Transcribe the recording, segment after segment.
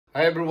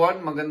Hi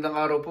everyone, magandang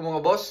araw po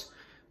mga boss.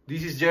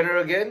 This is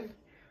Jenner again.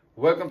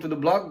 Welcome to the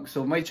vlog.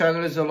 So my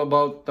channel is all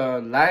about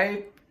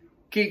life,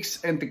 kicks,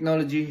 and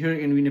technology here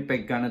in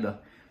Winnipeg, Canada.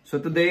 So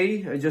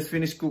today, I just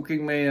finished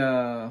cooking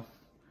my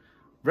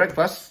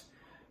breakfast.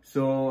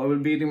 So I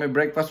will be eating my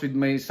breakfast with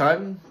my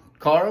son,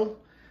 Carl.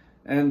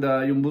 And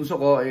yung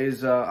bunso ko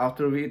is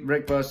after we eat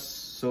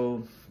breakfast,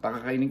 so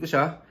pakakainin ko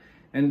siya.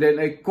 And then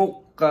I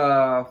cook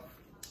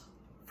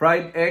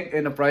fried egg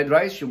and a fried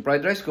rice. Yung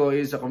fried rice ko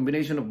is a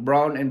combination of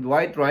brown and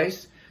white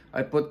rice.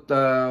 I put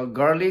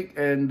garlic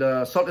and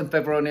salt and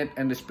pepper on it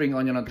and the spring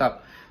onion on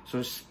top.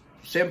 So,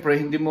 siyempre,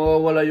 hindi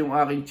mo wala yung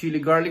aking chili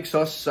garlic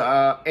sauce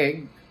sa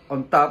egg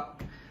on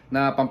top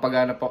na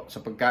pampagana po sa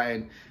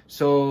pagkain.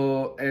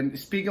 So, and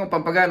speaking of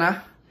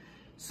pampagana,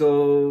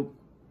 so,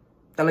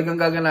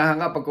 talagang gaganahan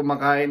ka pag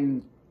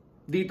kumakain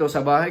dito sa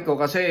bahay ko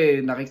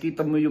kasi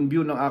nakikita mo yung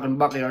view ng aking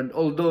backyard.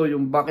 Although,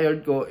 yung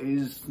backyard ko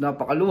is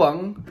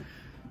napakaluwang.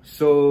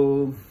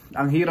 So,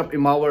 ang hirap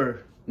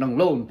i-mower ng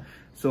loan.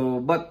 So,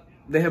 but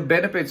they have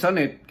benefits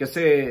on it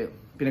kasi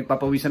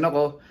pinagpapawisan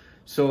ako.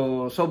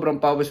 So,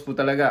 sobrang pawis po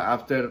talaga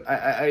after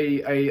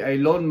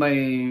I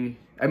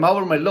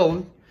mower my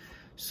loan.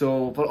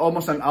 So, for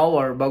almost an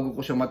hour bago ko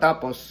siya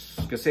matapos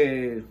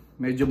kasi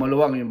medyo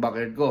maluwang yung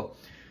backyard ko.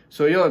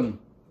 So, yun.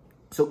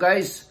 So,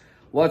 guys,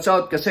 watch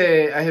out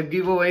kasi I have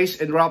giveaways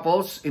and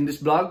raffles in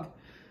this vlog.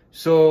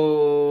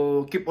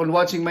 So, keep on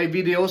watching my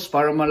videos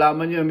para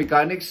malaman nyo yung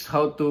mechanics,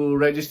 how to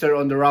register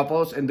on the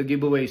raffles and the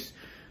giveaways.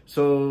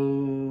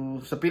 So,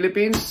 sa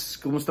Philippines,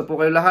 kumusta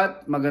po kayo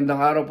lahat? Magandang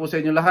araw po sa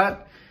inyo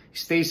lahat.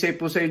 Stay safe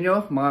po sa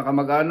inyo, mga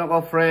kamag-anak ko,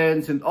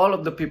 friends, and all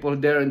of the people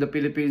there in the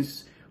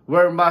Philippines.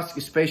 Wear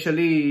mask,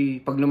 especially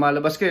pag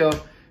lumalabas kayo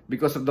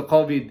because of the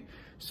COVID.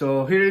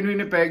 So, here in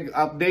Winnipeg,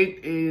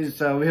 update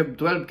is we have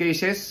 12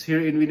 cases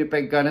here in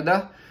Winnipeg,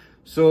 Canada.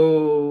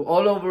 So,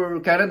 all over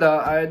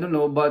Canada, I don't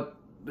know,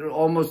 but there are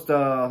almost,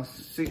 I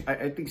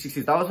think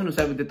 60,000 or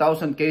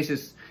 70,000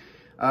 cases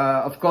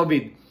of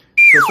COVID.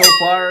 So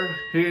far,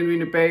 here in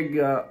Winnipeg,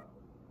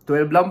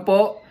 12 lang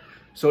po.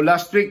 So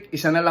last week,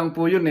 isa na lang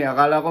po yun eh.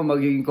 Akala ko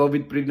magiging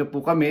COVID-free na po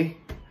kami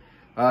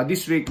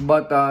this week.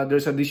 But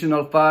there's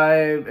additional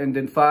 5, and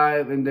then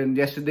 5, and then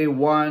yesterday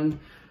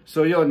 1.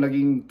 So yun,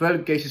 naging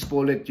 12 cases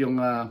po ulit yung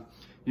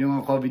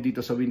COVID dito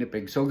sa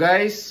Winnipeg. So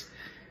guys,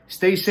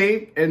 stay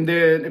safe. And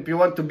then if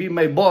you want to be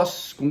my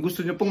boss, kung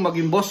gusto nyo pong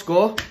maging boss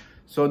ko,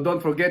 so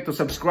don't forget to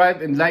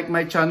subscribe and like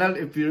my channel.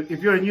 If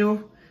you're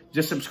new,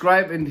 just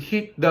subscribe and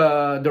hit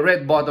the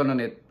red button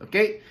on it.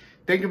 Okay?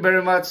 Thank you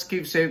very much.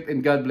 Keep safe and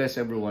God bless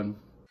everyone.